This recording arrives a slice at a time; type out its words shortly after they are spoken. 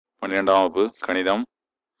12ஆம் வகுப்பு கணிதம்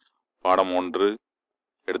பாடம் 1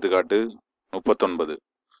 எடுத்துக்காட்டு 39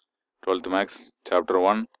 12th maths chapter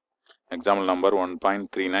 1 example number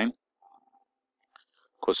 1.39.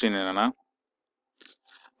 Question என்னன்னா,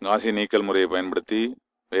 காஸியன் நீக்கல் முறையை பயன்படுத்தி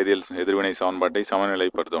வேதியியல் எதிர்வினை சமன்பாட்டை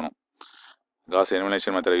சமநிலைப்படுத்தணும். காஸ்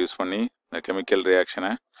எலிமினேஷன் மெத்தடை யூஸ் பண்ணி இந்த கெமிக்கல்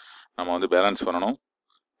ரியாக்ஷனை நம்ம பேலன்ஸ் பண்ணணும்.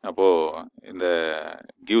 அப்போது இந்த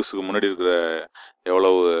கிவ்ஸுக்கு முன்னாடி இருக்கிற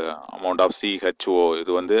எவ்வளவு அமௌண்ட் ஆஃப் CHO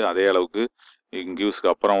இது அதே அளவுக்கு கிவ்ஸுக்கு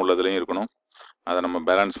அப்புறம் உள்ளதுலையும் இருக்கணும். அதை நம்ம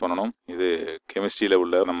பேலன்ஸ் பண்ணணும். இது கெமிஸ்ட்ரியில்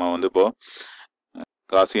உள்ள நம்ம இப்போது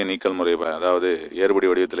காஸியன் நீக்கல் முறை, அதாவது ஏறுபடி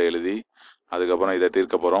வடிவத்தில் எழுதி அதுக்கப்புறம் இதை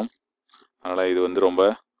தீர்க்க போகிறோம். அதனால் இது ரொம்ப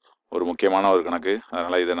ஒரு முக்கியமான ஒரு கணக்கு.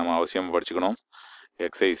 அதனால் இதை நம்ம அவசியம் படிச்சுக்கணும்.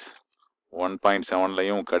 எக்ஸைஸ்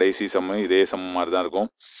 1.7லையும் கடைசி சம்மு இதே சம் மாதிரி தான் இருக்கும்.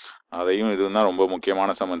 அதையும் இதுதான் ரொம்ப முக்கியமான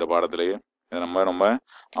சம் இந்த பாடத்திலேயே. இதை நம்ம ரொம்ப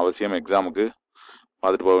அவசியம் எக்ஸாமுக்கு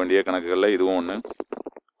பார்த்துட்டு போக வேண்டிய கணக்குகளில் இதுவும் ஒன்று.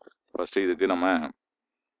 ஃபஸ்ட்டு இதுக்கு நம்ம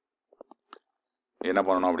என்ன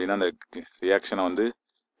பண்ணணும் அப்படின்னா, அந்த ரியாக்ஷனை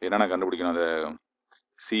என்னென்ன கண்டுபிடிக்கணும். அந்த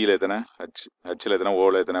சியில் எத்தனை, ஹச்சில் எத்தனை,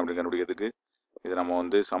 ஓவில் எத்தனை அப்படின்னு கண்டுபிடிக்கிறதுக்கு இதை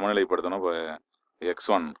நம்ம சமநிலைப்படுத்தணும். இப்போ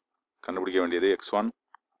x1 கண்டுபிடிக்க வேண்டியது x1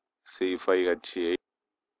 C5H8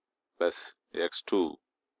 plus x2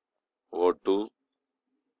 O2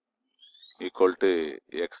 equal to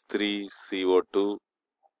x3 CO2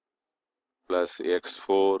 plus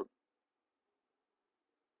x4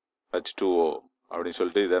 H2O அப்படின்னு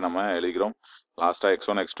சொல்லிட்டு இதை நம்ம எழுதிக்கிறோம். லாஸ்ட்டாக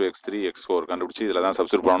x1 x2 x3 x4 கண்டுபிடிச்சி இதில் தான்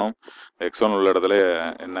சப்ஸ்டிட் பண்ணணும். x1 உள்ள இடத்துல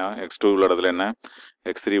என்ன, x2 உள்ள இடத்துல என்ன,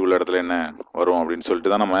 x3 உள்ள இடத்துல என்ன வரும் அப்படின்னு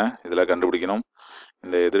சொல்லிட்டு தான் நம்ம இதில் கண்டுபிடிக்கணும்.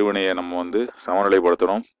 இந்த எதிர்வினையை நம்ம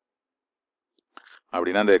சமநிலைப்படுத்தணும்.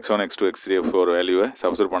 அப்படின்னா இந்த x1 x2 x3 x4 வேல்யூவை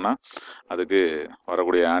சப்ஸ்டிட் பண்ணால் அதுக்கு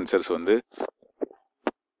வரக்கூடிய ஆன்சர்ஸ்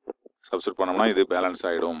சப்ஸ்டிட் பண்ணோம்னா இது பேலன்ஸ்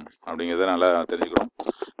ஆகிடும் அப்படிங்கிறத நல்லா தெரிஞ்சுக்கிறோம்.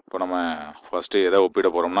 இப்போ நம்ம ஃபஸ்ட்டு எதை ஒப்பிட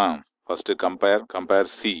போகிறோம்னா, ஃபஸ்ட்டு கம்பேர்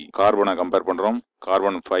சி, கார்பனை கம்பேர் பண்ணுறோம்.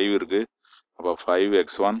 கார்பன் 5 இருக்குது. அப்போ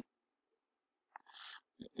 5x1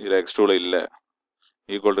 இதில் x2ல இல்லை.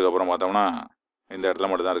 ஈக்குவல்ட்டுக்கு அப்புறம் பார்த்தோம்னா இந்த இடத்துல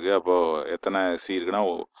மட்டும்தான் இருக்குது. அப்போது எத்தனை சி இருக்குன்னா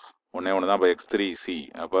ஒன்றே ஒன்று தான். அப்போ x3C.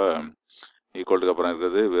 அப்போ ஈக்குவல்ட்டுக்கு அப்புறம்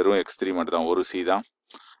இருக்கிறது வெறும் x3 மட்டும் தான், ஒரு சி தான்.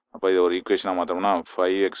 அப்போ இதை ஒரு ஈக்குவேஷனாக மாற்றோம்னா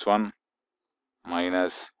 5x1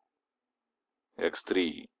 minus x3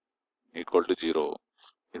 equal to 0.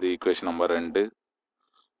 இது ஈக்குவேஷன் நம்பர் 2.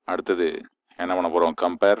 அடுத்தது என்ன பண்ண போகிறோம்,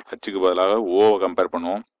 கம்பேர் ஹச்சுக்கு பதிலாக ஓவை கம்பேர்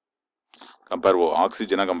பண்ணுவோம். கம்பேர் ஓ,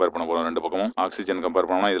 ஆக்சிஜனை கம்பேர் பண்ண போகிறோம். ரெண்டு பக்கமும் ஆக்சிஜன் கம்பேர்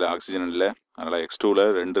பண்ணோம்னா இதில் ஆக்சிஜன் இல்லை. அதனால் x2ல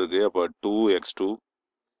 2 இருக்குது. அப்போ 2x2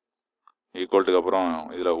 ஈக்குவல்ட்டுக்கு அப்புறம்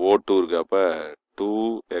இதில் O2 இருக்குது. அப்போ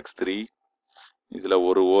 2x3 இதில்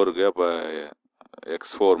ஒரு O இருக்குது. அப்போ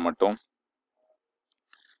x4 மட்டும்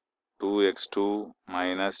 2x2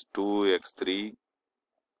 minus 2x3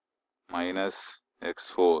 minus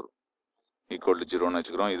x4 equal to 0ன்னு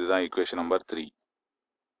வச்சுக்கிறோம். இதுதான் ஈக்குவேஷன் நம்பர் 3.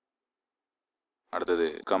 அடுத்தது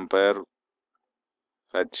கம்பேர்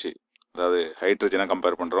ஹச், அதாவது ஹைட்ரஜனை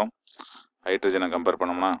கம்பேர் பண்ணுறோம். ஹைட்ரஜனை கம்பேர்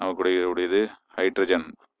பண்ணோம்னா நமக்கு கூடியது ஹைட்ரஜன்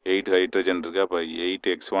 8 ஹைட்ரஜன் இருக்குது. அப்போ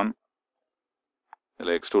 8x1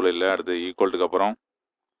 இதில் x2ல இல்லை. அடுத்து ஈக்குவல்ட்டுக்கு அப்புறம்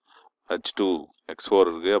H2 x4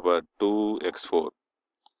 இருக்குது. அப்போ 2x4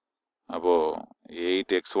 அப்போது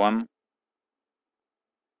 8x1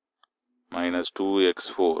 minus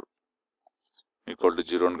 2x4 equal to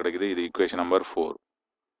 0ன்னு கிடைக்குது. இது ஈக்குவேஷன் நம்பர் 4.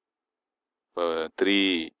 இப்போ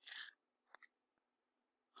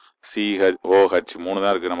 3COH 3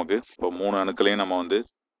 தான் இருக்குது நமக்கு. இப்போ 3 அணுக்களையும் நம்ம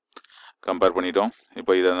கம்பேர் பண்ணிட்டோம்.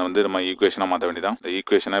 இப்போ இதை நம்ம ஈக்குவேஷனாக மாற்ற வேண்டியதான். இந்த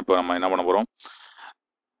ஈக்குவேஷனை இப்போ நம்ம என்ன பண்ண போகிறோம்,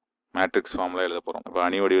 மேட்ரிக்ஸ் ஃபார்மில் எழுத போகிறோம். இப்போ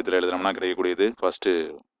அணி வடிவத்தில் எழுதினோம்னா கிடைக்கக்கூடியது ஃபஸ்ட்டு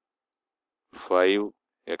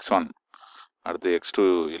 5x1, அடுத்து x2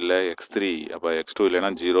 இல்லை, x3. அப்போ x2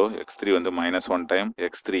 இல்லைன்னா 0, x3 -1 டைம்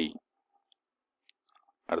x3.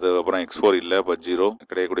 அடுத்ததுக்கப்புறம் x4 இல்லை, அப்போ 0.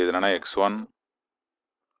 கிடைக்கக்கூடியது என்னென்னா x1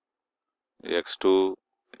 x2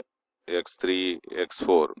 x3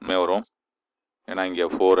 x4 வரும். ஏன்னா இங்கே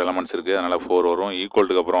 4 எலமெண்ட்ஸ் இருக்குது, அதனால் 4 வரும்.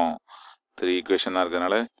 ஈக்குவல்ட்டுக்கு அப்புறம் 3 ஈக்குவேஷனாக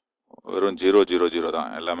இருக்கிறதுனால வெறும் 0 0 0 தான்.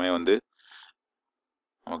 எல்லாமே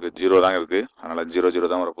நமக்கு 0 தாங்க இருக்குது. அதனால் 0 0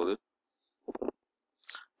 தான் வரப்போகுது.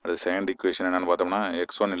 அடுத்து செகண்ட் ஈக்குவேஷன் என்னென்னு பார்த்தோம்னா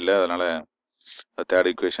x1 இல்லை, அதனால் தேர்ட்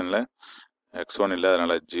ஈக்குவேஷனில் x1 இல்லை,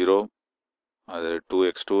 அதனால் 0. அது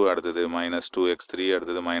 2x2, அடுத்தது மைனஸ் 2x3,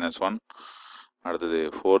 அடுத்தது -1. அடுத்தது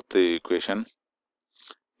ஃபோர்த்து ஈக்குவேஷன்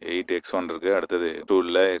 8x1 இருக்குது. அடுத்தது 2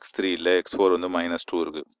 இல்லை, x3 இல்லை, x4 -2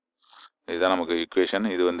 இருக்குது. இதுதான் நமக்கு ஈக்குவேஷன்.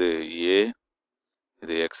 இது A,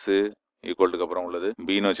 இது எக்ஸு, ஈக்குவல்ட்டுக்கு அப்புறம் உள்ளது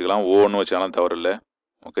பின்னு வச்சுக்கலாம். ஓன்னு வச்சாலும் தவறு இல்லை.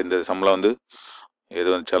 ஓகே, இந்த சம்மில் எது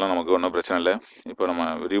வச்சாலும் நமக்கு ஒன்றும் பிரச்சனை இல்லை. இப்போ நம்ம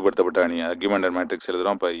விரிவுபடுத்தப்பட்ட அணி ஆர்குமெண்டட் மேட்ரிக்ஸ்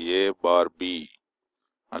எழுதுகிறோம். இப்போ A பார் B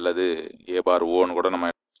அல்லது A பார் ஓன்னு கூட நம்ம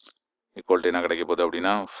ஈக்குவல் டு என்ன கிடைக்க போகுது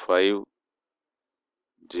அப்படின்னா 5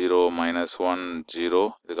 0 -1 0.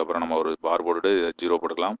 இதுக்கப்புறம் நம்ம ஒரு பார் போட்டுட்டு இதை 0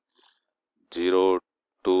 போட்டுக்கலாம். 0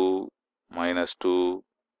 2 -2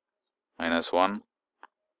 -1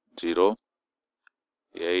 0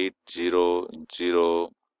 8 0 0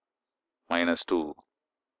 -2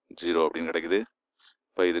 0 அப்படின்னு கிடைக்குது.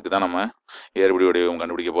 இப்போ இதுக்கு தான் நம்ம ஏறுபடி வடிவம்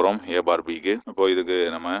கண்டுபிடிக்க போகிறோம் ஏ பார் பிக்கு. இப்போ இதுக்கு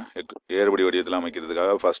நம்ம ஏறுபடி வடிவத்தில்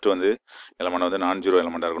அமைக்கிறதுக்காக ஃபஸ்ட்டு வந்து எலமெண்ட் வந்து நான் ஜீரோ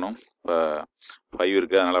எலமெண்ட்டாக இருக்கணும். இப்போ 5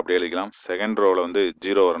 இருக்குது, அதனால் அப்படியே எழுதிக்கலாம். செகண்ட் ரோவில் வந்து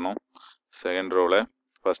 0 வரணும். செகண்ட் ரோவில்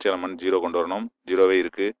ஃபஸ்ட் எலமெண்ட் 0 கொண்டு வரணும். 0வே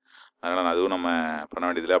இருக்குது, அதனால் அதுவும் நம்ம பண்ண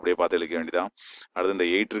வேண்டியதில்லை, அப்படியே பார்த்து எழுதிக்க வேண்டியதான். அடுத்து இந்த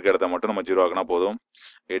 8 இருக்க இடத்த மட்டும் நம்ம 0 ஆக்கினா போதும்.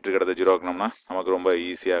 8 இருக்க இடத்த 0 ஆக்கினோம்னா நமக்கு ரொம்ப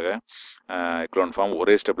ஈஸியாக எக்லோன் ஃபார்ம்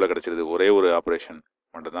ஒரே ஸ்டெப்பில் கிடச்சிருது, ஒரே ஒரு ஆப்ரேஷன்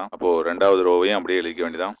மட்டும்தான். அப்போது ரெண்டாவது ரோவையும் அப்படியே எழுதிக்க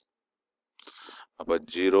வேண்டியதான். அப்போ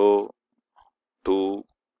 0 2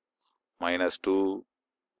 -2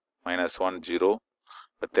 -1 0.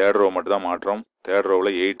 இப்போ தேர்ட் ரோ மட்டும் தான் மாற்றம். தேர்ட்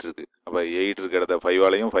ரோவில் 8 இருக்குது. அப்போ 8 இருக்க இடத்த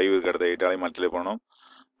 5ஆலையும் 5 இருக்க இடத்த 8ஆலையும் மல்டிப்ளை பண்ணணும்.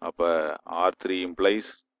 அப்போ R3 இம்ப்ளைஸ்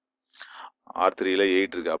R3ல்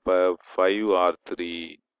 8 இருக்குது. அப்போ 5R3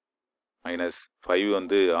 -5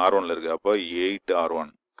 வந்து R1ல் இருக்குது. அப்போ 8R1.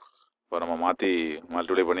 இப்போ நம்ம மாற்றி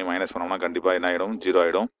மல்டிப்ளை பண்ணி மைனஸ் பண்ணோம்னா கண்டிப்பாக என்ன ஆகிடும், 0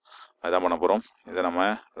 ஆகிடும். அதான் பண்ண போகிறோம். இதை நம்ம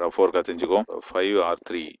ரஃப் ஒர்க்காக செஞ்சுக்கோம்.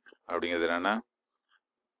 5R3 அப்படிங்கிறது என்னென்னா,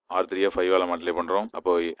 R3யை 5ஆல் மல்டிப்ளை பண்ணுறோம்.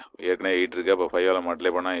 அப்போ ஏற்கனவே 8 இருக்குது. அப்போ 5ஆல்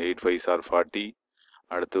மல்டிப்ளை பண்ணால் 8 5s are 40.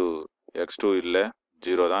 அடுத்து X2 இல்லை,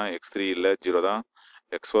 0 தான். X3 இல்லை, 0 தான்.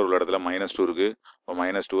 X4 உள்ள இடத்துல -2 இருக்குது. இப்போ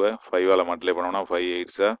 -2வை 5ஆல் மல்டிப்ளை பண்ணோம்னா 5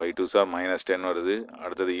 8s are 5 2s are -10 வருது.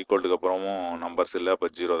 அடுத்தது ஈக்குவல்ட்டுக்கு அப்புறமும் நம்பர்ஸ் இல்லை, அப்போ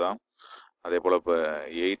 0 தான். அதே போல் இப்போ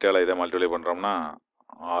 8ஆல் இதை மல்டிப்ளை பண்ணுறோம்னா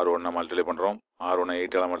R1 மல்டிப்ளை பண்ணுறோம். R1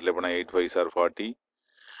 8ஆல் மல்டிப்ளை பண்ணால் 8 5s are 40.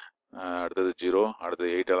 அடுத்தது 0. அடுத்தது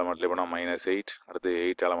 8ஆல் மல்டிப்ளை பண்ணால் -8. அடுத்தது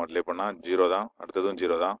 8ஆல் மல்டிப்ளை பண்ணால் 0 தான். அடுத்ததும்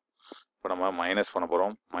 0 தான். இப்போ நம்ம மைனஸ் பண்ண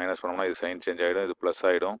போகிறோம். மைனஸ் பண்ணோம்னா இது சைன் சேஞ்ச் ஆகிடும், இது ப்ளஸ்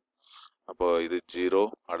ஆகிடும். அப்போது இது 0,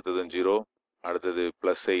 அடுத்ததும் 0, அடுத்தது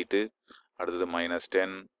 +8, அடுத்தது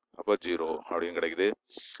 -10, அப்போ 0 அப்படின்னு கிடைக்குது.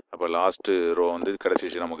 அப்போ லாஸ்ட்டு ரோ வந்து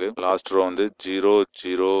கிடச்சிச்சு நமக்கு. லாஸ்ட் ரோ வந்து 0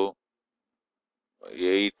 0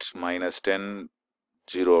 8 -10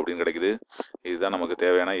 0 அப்படின்னு கிடைக்குது. இதுதான் நமக்கு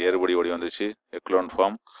தேவையான ஏறுபடி வடிவம் வந்துச்சு, எக்லோன்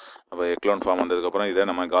ஃபார்ம். அப்போ எக்லோன் ஃபார்ம் வந்ததுக்கப்புறம் இதை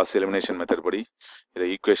நம்ம காஸ் எலிமினேஷன் மெத்தட் படி இதை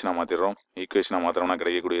ஈக்குவேஷனாக மாற்றிடுறோம். ஈக்குவேஷனாக மாற்றினோம்னா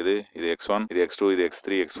கிடைக்கக்கூடியது இது x1, இது x2, இது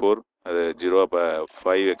x3, x4, அது 0. அப்போ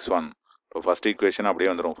 5x1. இப்போ ஃபஸ்ட் ஈக்குவேஷன் அப்படியே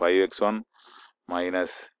வந்துடும். 5x1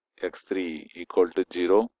 -x3 =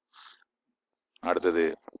 0. அடுத்தது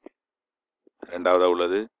ரெண்டாவதாக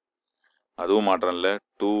உள்ளது, அதுவும் மாற்றம் இல்லை.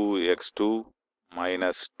 2x2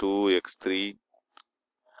 -2x3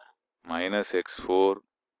 -x4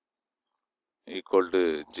 =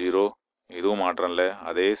 0. இதுவும் மாற்றம் இல்லை.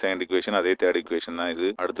 அதே செகண்ட் ஈக்குவேஷன், அதே தேர்ட் ஈக்குவேஷன் தான் இது.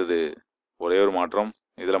 அடுத்தது ஒரே ஒரு மாற்றம்,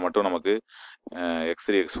 இதில் மட்டும் நமக்கு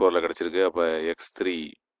x3 x4ல் கிடச்சிருக்கு. அப்போ x3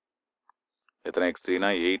 எத்தனை x3னா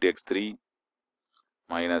 8x3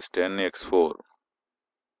 -10x4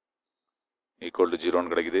 =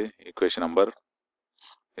 0ன்னு கிடைக்குது. ஈக்குவேஷன் நம்பர்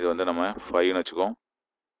இது வந்து நம்ம 5ன்னு வச்சுக்கோம்.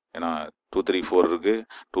 ஏன்னா 2 3 4 இருக்குது,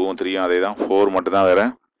 2ம் 3யும் அதே தான், 4 மட்டும்தான் வேறு.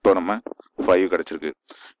 இப்போ நம்ம 5 கிடச்சிருக்கு.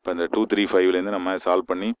 இப்போ இந்த 2 3 5லேருந்து நம்ம சால்வ்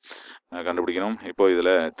பண்ணி கண்டுபிடிக்கணும். இப்போ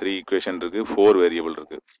இதில் 3 ஈக்குவேஷன் இருக்குது, 4 வேரியபிள்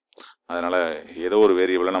இருக்குது. அதனால் ஏதோ ஒரு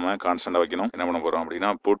வேரியபிளை நம்ம கான்ஸ்டண்ட்டாக வைக்கணும். என்ன பண்ண போகிறோம் அப்படின்னா,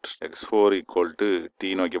 புட் x4 =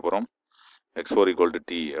 tன்னு வைக்க போகிறோம். x4 =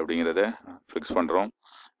 t அப்படிங்கிறத ஃபிக்ஸ் பண்ணுறோம்.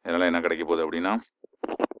 இதனால் என்ன கிடைக்க போகுது அப்படின்னா,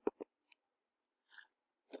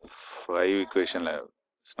 5 ஈக்குவேஷனில்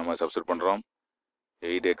நம்ம சப்ஸ்டிட் பண்ணுறோம்.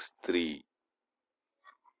 8x3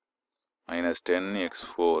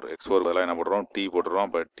 -10x4. x4 பதிலாக என்ன போடுறோம், t போட்டுறோம்.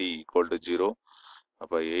 அப்போ t = 0.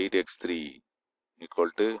 அப்போ 8x3 =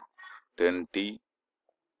 10t.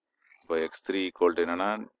 இப்போ x3 = என்னென்னா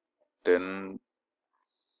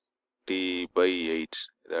 10t/8.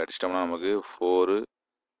 இதை அடிச்சிட்டோம்னா நமக்கு 4,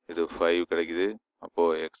 இது 5 கிடைக்குது.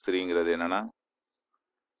 அப்போது x3ங்கிறது என்னென்னா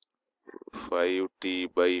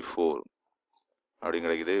 5t/4 அப்படின்னு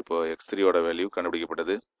கிடைக்குது. இப்போ x3யோட வேல்யூ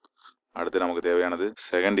கண்டுபிடிக்கப்பட்டது. அடுத்து நமக்கு தேவையானது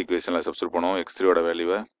செகண்ட் ஈக்குவேஷனில் சப்ஸ்டிட் பண்ணுவோம் x3யோட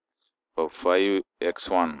வேல்யூவை. இப்போ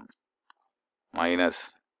 5x1 மைனஸ்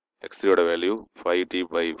x3யோட வேல்யூ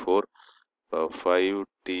 5t/4. இப்போ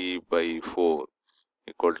 5t/4 =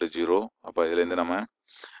 0. அப்போ இதுலேருந்து நம்ம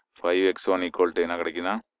 5x1 = என்ன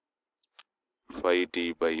கிடைக்குன்னா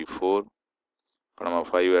 5t/4. இப்போ நம்ம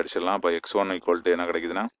 5 அடிச்சிடலாம். அப்போ x1 = என்ன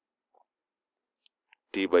கிடைக்குதுன்னா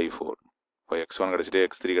t/4. இப்போ x1 கிடச்சிட்டு,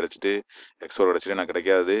 x3 கிடச்சிட்டு, x4 கிடச்சிட்டு, எனக்கு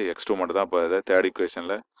கிடைக்காது x2 மட்டும் தான். இப்போ அதை தேர்ட்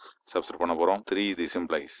ஈக்குவேஷனில் சப்ஸ்டிட் பண்ண போகிறோம். 3 this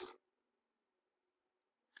implies.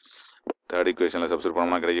 தேர்ட் ஈக்குவேஷனில் சப்ஸ்டிட்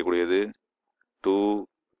பண்ணோம்னா கிடைக்கக்கூடியது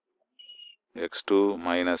 2x2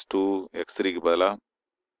 -2 x3க்கு பதிலாக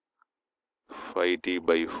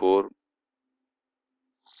 5t/4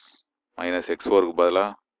 மைனஸ் x4க்கு பதிலாக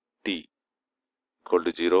t ஈக்குவல்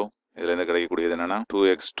டு 0. இதுலேருந்து கிடைக்கக்கூடியது என்னென்னா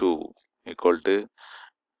 2x2 ஈக்குவல் டு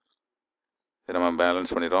நம்ம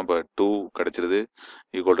பேலன்ஸ் பண்ணிடுறோம். இப்போ 2 கிடச்சிருது.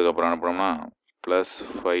 ஈக்குவல்ட்டுக்கு அப்புறம் அனுப்புனோம்னா ப்ளஸ்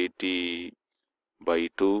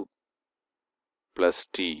 5t/2 ப்ளஸ்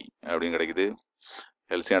t அப்படின்னு கிடைக்குது.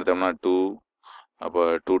 எல்சியம் எடுத்தோம்னா 2, அப்போ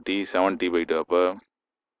 2t 7t/2, அப்போ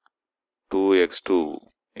 2x2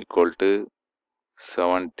 ஈக்குவல் டு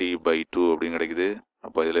 7t/2 அப்படின்னு கிடைக்குது.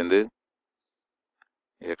 அப்போ இதுலேருந்து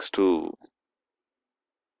x2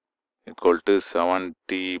 ஈக்குவல் டு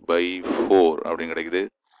 7t/4 அப்படின்னு கிடைக்குது.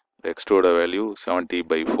 x2ஓட வேல்யூ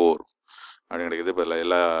 7t/4 அப்படின்னு கிடைக்குது. இப்போ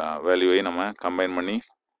எல்லா வேல்யூவையும் நம்ம கம்பைன் பண்ணி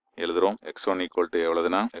எழுதுகிறோம். x1 equal to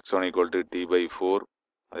எவ்வளோதுன்னா x1 equal to t/4,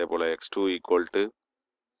 அதே போல் x2 ஈக்குவல் டு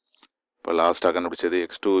இப்போ லாஸ்ட்டாக கண்டுபிடிச்சது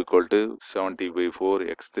x2 equal to 7t/4,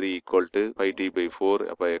 x3 equal to 5t/4,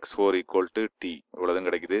 அப்போ x4 ஈக்குவல் டு t இவ்வளோதான்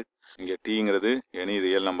கிடைக்குது. இங்கே டீங்கிறது எனி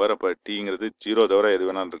ரியல் நம்பர், அப்போ டீங்கிறது 0 தவிர எது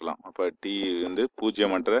வேணாலும் இருக்கலாம். அப்போ டி வந்து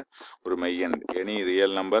பூஜ்ஜியமற்ற ஒரு மெய்யெண், எனி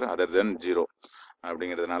ரியல் நம்பர் அதர் தென் 0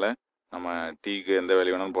 அப்படிங்கிறதுனால நம்ம டீக்கு எந்த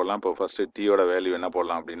வேல்யூ வேணாலும் போடலாம். இப்போ ஃபஸ்ட்டு டீயோட வேல்யூ என்ன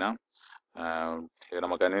போடலாம் அப்படின்னா,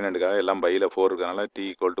 நம்ம கன்வீனியன்ட்டுக்காக எல்லாம் பையில் 4 இருக்கிறதுனால t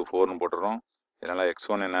ஈக்குவல் டு 4னு போட்டுறோம். இதனால்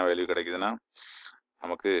x1 என்ன வேல்யூ கிடைக்குதுன்னா,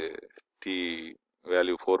 நமக்கு t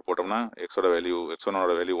வேல்யூ 4 போட்டோம்னா x1ஓட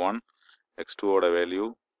வேல்யூ 1, x2ஓட வேல்யூ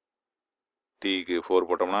tக்கு 4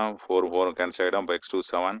 போட்டோம்னா 4 கேன்சல் ஆகிடும். இப்போ x2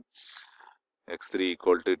 7, x3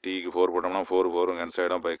 ஈக்குவல் டு tக்கு 4 போட்டோம்னா 4 கேன்சல்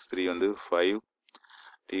ஆகிடும். இப்போ x3 வந்து 5,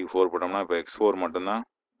 tக்கு 4 போட்டோம்னா இப்போ x4 மட்டும்தான்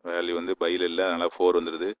வேல்யூ வந்து பையில் இல்லை, அதனால் 4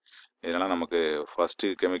 வந்துடுது. இதனால் நமக்கு ஃபஸ்ட்டு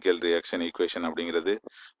கெமிக்கல் ரியாக்ஷன் ஈக்குவேஷன் அப்படிங்கிறது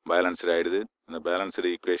பேலன்ஸ்டு ஆகிடுது. இந்த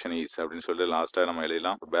பேலன்ஸ்டு ஈக்குவேஷன் ஈஸ் அப்படின்னு சொல்லிட்டு லாஸ்ட்டாக நம்ம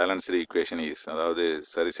எழுதலாம். பேலன்ஸ்டு ஈக்குவேஷன் ஈஸ் அதாவது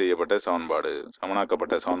சரி செய்யப்பட்ட சமன்பாடு,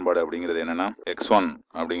 சமனாக்கப்பட்ட சமன்பாடு அப்படிங்கிறது என்னென்னா, x1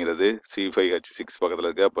 அப்படிங்கிறது C5H6 பக்கத்தில்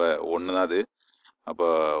இருக்குது. அப்போ 1 தான் அது. அப்போ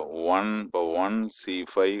 1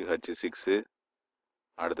 C5H6,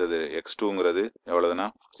 அடுத்தது x2ங்கிறது எவ்வளோதுன்னா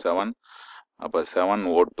 7, அப்போ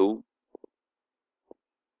 7O2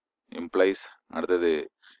 இம்ப்ளைஸ், அடுத்தது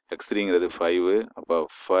x3ங்கிறது 5, அப்போ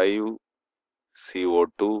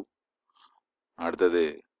 5CO2, அடுத்தது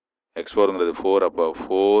x4ங்கிறது 4, அப்போ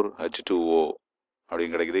 4H2O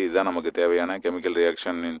அப்படின்னு கிடைக்குது. இதுதான் நமக்கு தேவையான கெமிக்கல்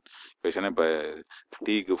ரியாக்ஷன் ஈக்குவேஷன். இப்போ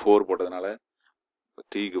டீக்கு 4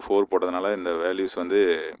 போட்டதுனால இந்த வேல்யூஸ் வந்து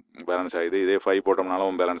பேலன்ஸ் ஆகுது. இதே 5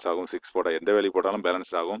 போட்டோம்னாலும் பேலன்ஸ் ஆகும், 6 போட்டால் எந்த வேல்யூ போட்டாலும்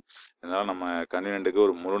பேலன்ஸ் ஆகும். இதனால் நம்ம கன்வீனியன்ட்டுக்கு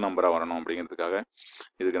ஒரு முழு நம்பராக வரணும் அப்படிங்கிறதுக்காக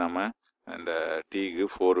இதுக்கு நம்ம இந்த டீக்கு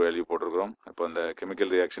 4 வேல்யூ போட்டிருக்கிறோம். இப்போ இந்த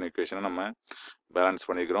கெமிக்கல் ரியாக்ஷன் ஈக்குவேஷனை நம்ம பேலன்ஸ்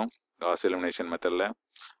பண்ணிக்கிறோம். காஸ் எலிமினேஷன் மெத்தடில்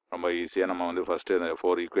ரொம்ப ஈஸியாக நம்ம வந்து ஃபஸ்ட்டு இந்த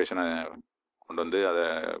 4 ஈக்குவேஷனை கொண்டு வந்து அதை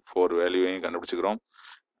 4 வேல்யூவையும் கண்டுபிடிச்சிக்கிறோம்.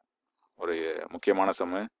 ஒரு முக்கியமான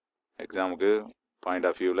சம்மு எக்ஸாமுக்கு பாயிண்ட்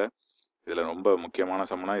ஆஃப் வியூவில் இதில் ரொம்ப முக்கியமான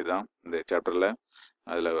சம்முனா இதுதான் இந்த சாப்டரில்.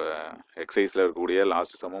 அதில் எக்ஸசைஸில் இருக்கக்கூடிய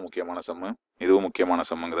லாஸ்ட் சம்மும் முக்கியமான சம்மு, இதுவும் முக்கியமான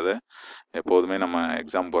சம்முங்கிறத எப்போதுமே நம்ம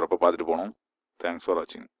எக்ஸாம் போகிறப்ப பார்த்துட்டு போகணும். தேங்க்ஸ் ஃபார்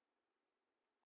வாட்சிங்.